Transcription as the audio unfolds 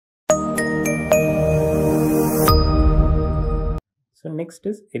So next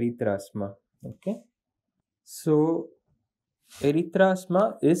is Erythrasma. Okay. So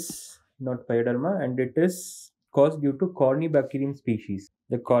Erythrasma is not pyoderma and it is caused due to Corynebacterium species.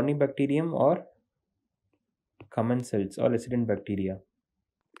 The Corynebacterium or commensals or resident bacteria.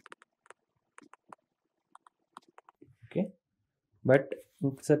 Okay. But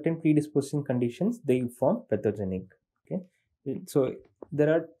in certain predisposing conditions they form pathogenic. Okay. So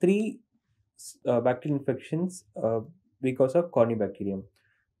there are three bacterial infections because of Corynebacterium.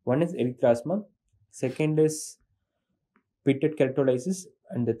 One is Erythrasma, second is pitted keratolysis,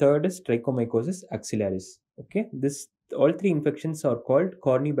 and the third is Trichomycosis axillaris. Okay, this all three infections are called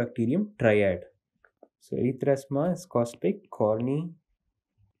Corynebacterium triad. So Erythrasma is caused by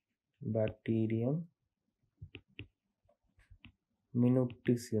Corynebacterium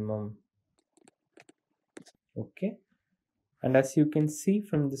minutissimum. Okay, and as you can see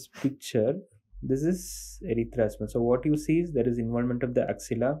from this picture, this is Erythrasma. So what you see is there is involvement of the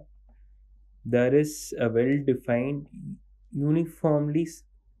axilla. There is a well-defined, uniformly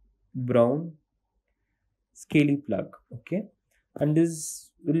brown scaly plug. Okay, and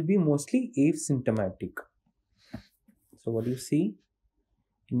this will be mostly asymptomatic. So what you see,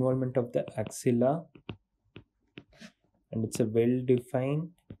 involvement of the axilla, and it's a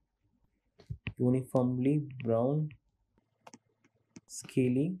well-defined, uniformly brown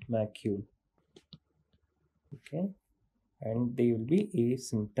scaly macule. Okay, and they will be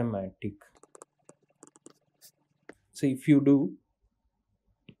asymptomatic. So if you do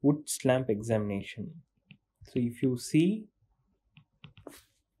wood slamp examination, so if you see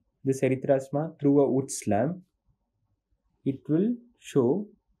this Erythrasma through a wood slamp, it will show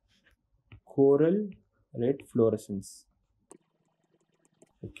coral red fluorescence.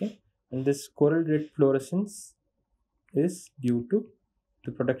 Okay, and this coral red fluorescence is due to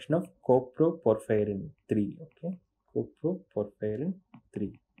the production of coproporphyrin 3. Okay, coproporphyrin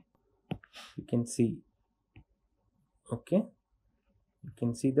 3. You can see. Okay, you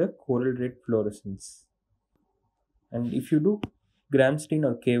can see the coral red fluorescence. And if you do gram stain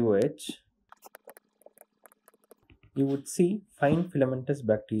or KOH, you would see fine filamentous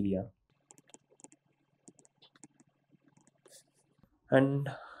bacteria. And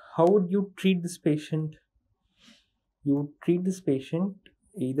how would you treat this patient? You would treat this patient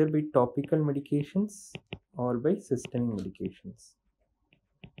either by topical medications or by systemic medications.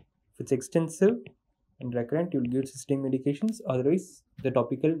 If it's extensive and recurrent, you will give systemic medications, otherwise the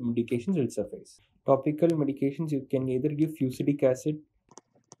topical medications will suffice. Topical medications, you can either give fusidic acid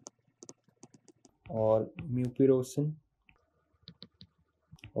or mupirocin,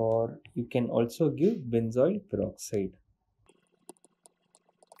 or you can also give benzoyl peroxide.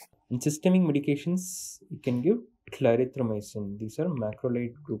 In systemic medications, you can give clarithromycin. These are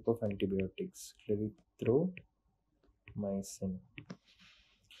macrolide group of antibiotics. Clarithromycin.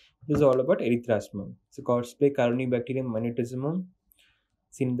 This is all about Erythrasma. It's caused by Corynebacterium minutissimum.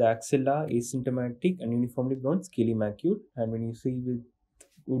 Seen in the axilla, asymptomatic and uniformly brown scaly macule. And when you see with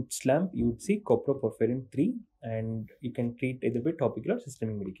wood slamp, you would see coproporphyrin 3, and you can treat either by topical or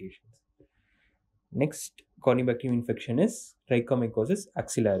systemic medications. Next Corynebacterium infection is Trichomycosis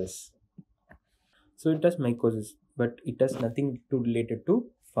axillaris. So it has mycosis, but it has nothing to related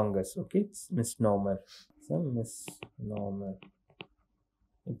to fungus. Okay, it's misnomer. It's a misnomer.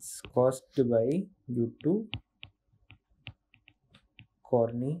 It's caused by due to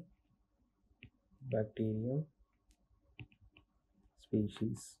Corynebacterium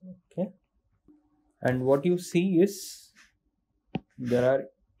species. Okay, and what you see is there are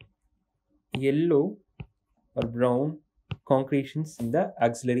yellow or brown concretions in the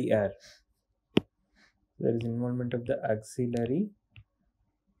axillary air. There is involvement of the axillary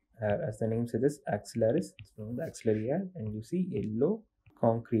air, as the name suggests, axillaris. It's from the axillary air, and you see yellow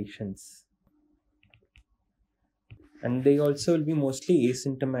concretions. And they also will be mostly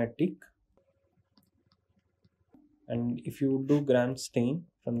asymptomatic. And if you do gram stain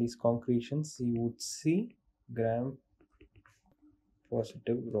from these concretions, you would see gram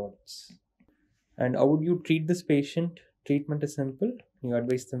positive rods. And how would you treat this patient? Treatment is simple. You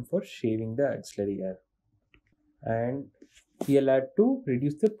advise them for shaving the axillary air. And you'll have to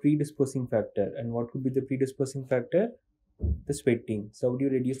reduce the predisposing factor. And what would be the predisposing factor? The sweating. So how would you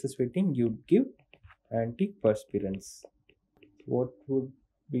reduce the sweating? You'd give antiperspirants. What would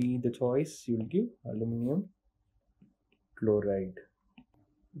be the choice? You'll give aluminum chloride.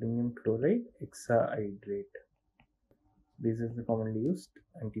 Aluminum chloride hexahydrate. This is the commonly used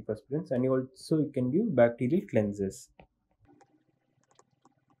antiperspirants, and you can give bacterial cleanses.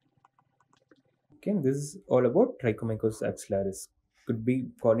 Okay, this is all about Trichomycosis axillaris. could be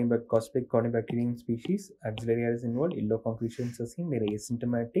cosmic cornybacterium species. Axillaria is involved. Yellow concretions are seen. They are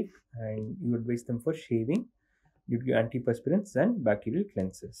asymptomatic, and you advise them for shaving due to antiperspirants and bacterial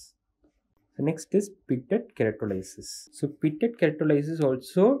cleanses. So next is pitted keratolysis. So pitted keratolysis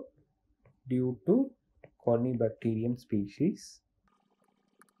also due to cornybacterium species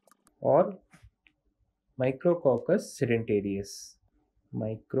or Micrococcus sedentarius.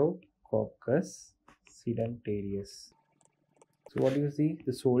 Micrococcus sedentarius. So what do you see?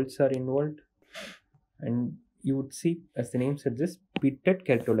 The soles are involved, and you would see, as the name suggests, pitted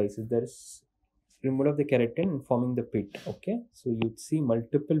keratolysis. There is removal of the keratin and forming the pit. Okay, so you'd see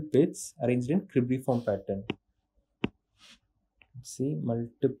multiple pits arranged in cribriform pattern. See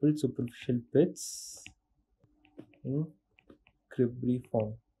multiple superficial pits in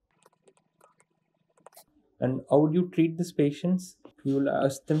cribriform. And how would you treat these patients? You will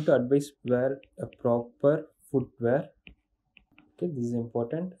ask them to advise wear a proper footwear. Okay, this is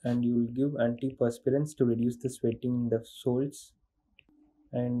important, and you will give antiperspirants to reduce the sweating in the soles,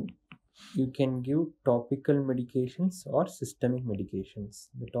 and you can give topical medications or systemic medications.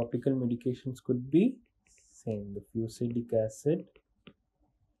 The topical medications could be same, the fusidic acid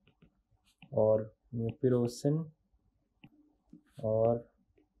or mupirocin or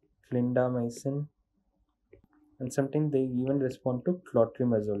clindamycin, and sometimes they even respond to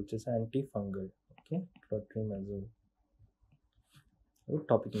clotrimazole, which is antifungal. Okay, clotrimazole.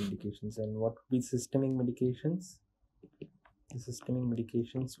 Topical medications. And what would be systemic medications? The systemic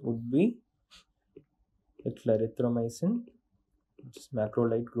medications would be erythromycin, which is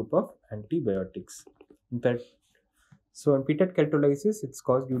macrolide group of antibiotics. In fact, so in pitted keratolysis, it's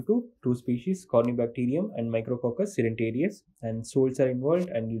caused due to two species, Cornybacterium and Micrococcus sedentarius, and soles are involved,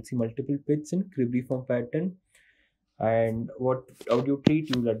 and you'll see multiple pits in cribriform pattern. And how do you treat?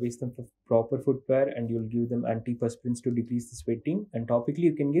 You will advise them for proper footwear, and you'll give them antiperspirants to decrease the sweating. And topically,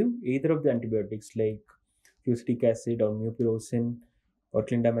 you can give either of the antibiotics like fusidic acid or mupirocin or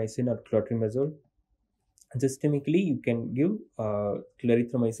clindamycin or clotrimazole. And systemically, you can give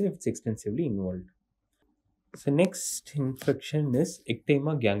clarithromycin if it's extensively involved. So next infection is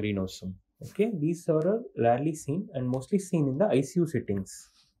Ecthyma Gangrenosum. Okay, these are rarely seen and mostly seen in the ICU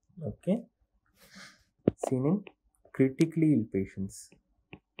settings. Okay, seen in critically ill patients.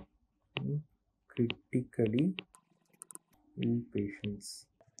 Critically ill patients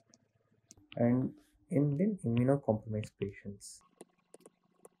and in the immunocompromised patients.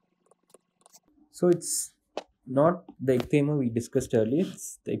 So it's not the ecthyma we discussed earlier,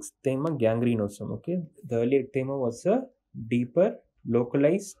 it's the Ecthyma Gangrenosum. Okay, the earlier ecthyma was a deeper,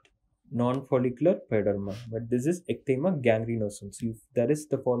 localized, non-follicular pyoderma, but this is Ecthyma Gangrenosum. So that is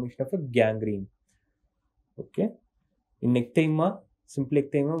the formation of a gangrene. Okay, in ecthyma, simple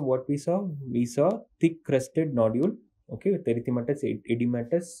ecthyma, what we saw thick crusted nodule, okay, with erythematous,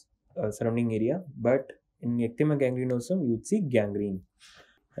 edematous surrounding area. But in Ecthyma Gangrenosum, you would see gangrene,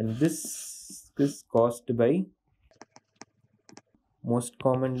 and this is caused by most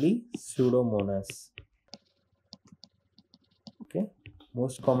commonly Pseudomonas. Okay,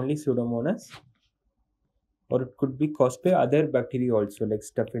 most commonly Pseudomonas, or it could be caused by other bacteria also, like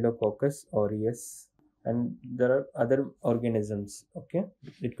Staphylococcus aureus, and there are other organisms. Okay,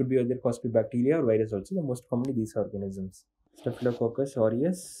 it could be either caused by bacteria or virus also. The most commonly these organisms, Staphylococcus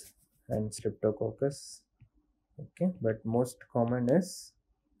aureus and Streptococcus. Okay, but most common is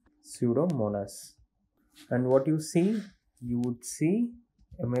Pseudomonas. And what you see, you would see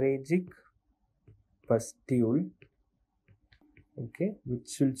hemorrhagic pustule, okay,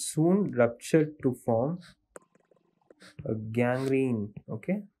 which will soon rupture to form a gangrene,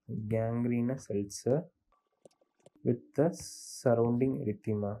 okay, gangrenous ulcer with the surrounding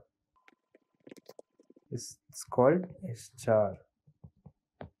erythema. It's called eschar.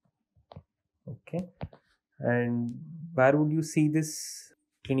 Okay, and where would you see this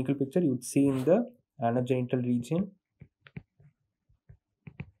clinical picture? You would see in the anogenital region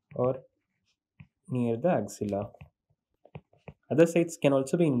or near the axilla. Other sites can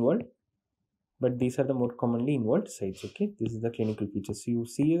also be involved, but these are the more commonly involved sites. Okay, this is the clinical feature. So you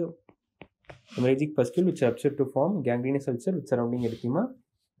see a hemorrhagic pustule which ruptured to form gangrenous ulcer with surrounding erythema,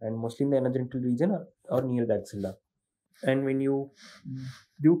 and mostly in the anogenital region or near the axilla. And when you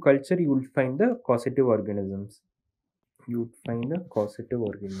do culture, you will find the causative organisms.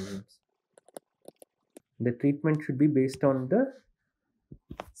 The treatment should be based on the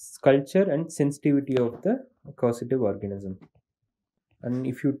culture and sensitivity of the causative organism. And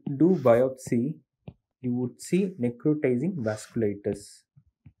if you do biopsy, you would see necrotizing vasculitis.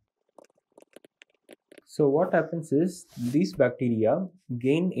 So what happens is these bacteria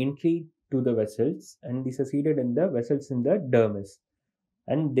gain entry to the vessels and these are seated in the vessels in the dermis.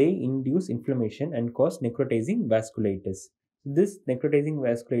 and they induce inflammation and cause necrotizing vasculitis. This necrotizing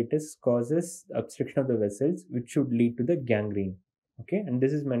vasculitis causes obstruction of the vessels, which should lead to the gangrene. Okay, and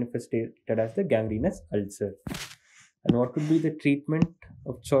this is manifested as the gangrenous ulcer. And what would be the treatment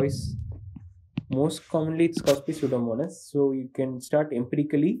of choice? Most commonly, it's caused by Pseudomonas. So you can start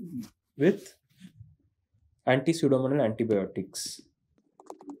empirically with anti-Pseudomonal antibiotics.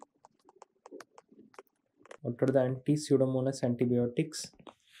 What are the anti-Pseudomonas antibiotics?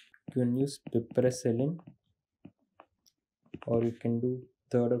 You can use piperacillin, or you can do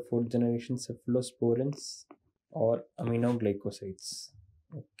third or fourth generation cephalosporins or aminoglycosides.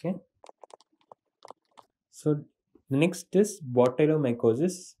 Okay. So the next is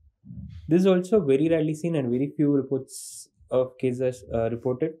Botyromycosis. This is also very rarely seen and very few reports of cases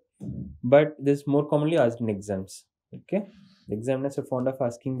reported, but this is more commonly asked in exams. Okay, the examiners are fond of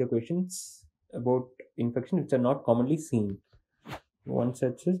asking the questions about infections which are not commonly seen. One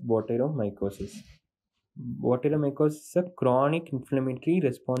such is Botyromycosis. Botyromycosis is a chronic inflammatory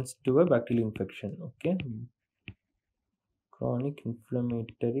response to a bacterial infection. Okay, chronic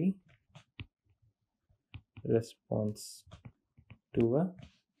inflammatory response to a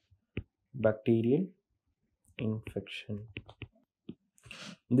bacterial infection.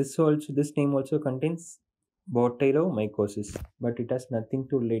 This name also contains Botyromycosis, but it has nothing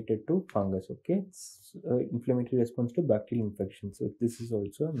to related to fungus. Okay, it's inflammatory response to bacterial infection. So this is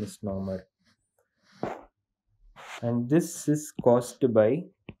also a misnomer, and this is caused by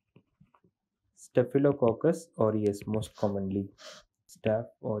Staphylococcus aureus most commonly. Staph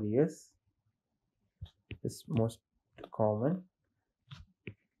aureus is most common,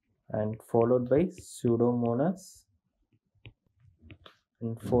 and followed by Pseudomonas,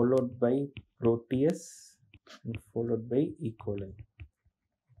 and followed by Proteus, and followed by E. coli.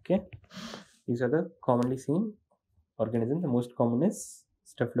 Okay, these are the commonly seen organisms. The most common is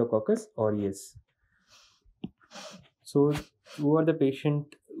Staphylococcus aureus. So, who are the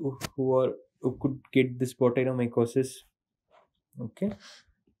patient who could get this Botyromycosis? Okay,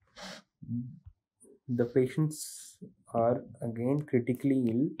 the patients are again critically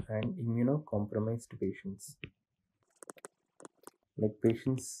ill and immunocompromised patients, like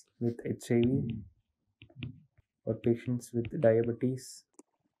patients with HIV or patients with diabetes,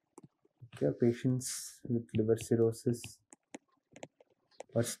 okay, patients with liver cirrhosis,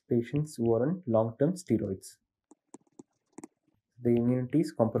 or patients who are on long-term steroids. The immunity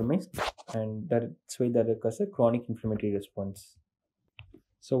is compromised, and that's why that occurs a chronic inflammatory response.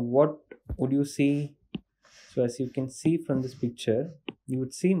 So what would you see? So as you can see from this picture, you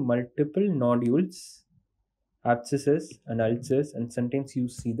would see multiple nodules, abscesses and ulcers, and sometimes you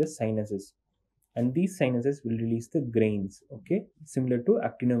see the sinuses, and these sinuses will release the grains, okay, similar to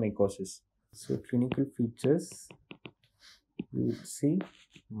actinomycosis. So clinical features, you would see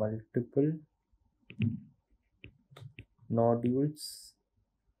multiple nodules,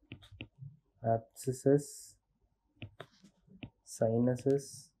 abscesses,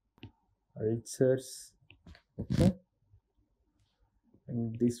 sinuses, ulcers, okay,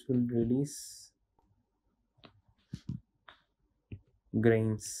 and this will release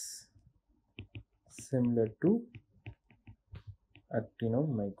grains similar to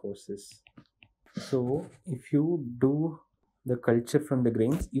actinomycosis. So if you do the culture from the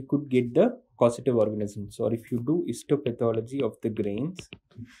grains, you could get the causative organisms, or if you do histopathology of the grains,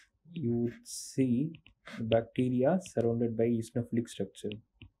 you would see bacteria surrounded by eosinophilic structure.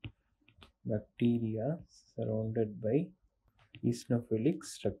 Bacteria surrounded by eosinophilic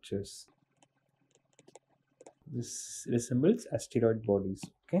structures. This resembles asteroid bodies.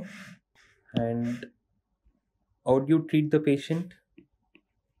 Okay, and how do you treat the patient?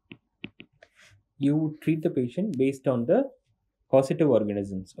 You treat the patient based on the causative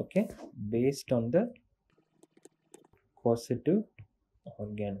organisms. Okay, based on the causative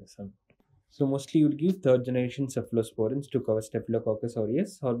organism. So mostly you would give third generation cephalosporins to cover Staphylococcus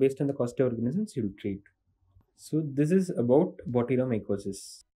aureus, or based on the causative organisms you will treat. So this is about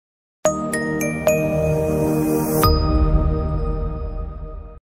Botyromycosis.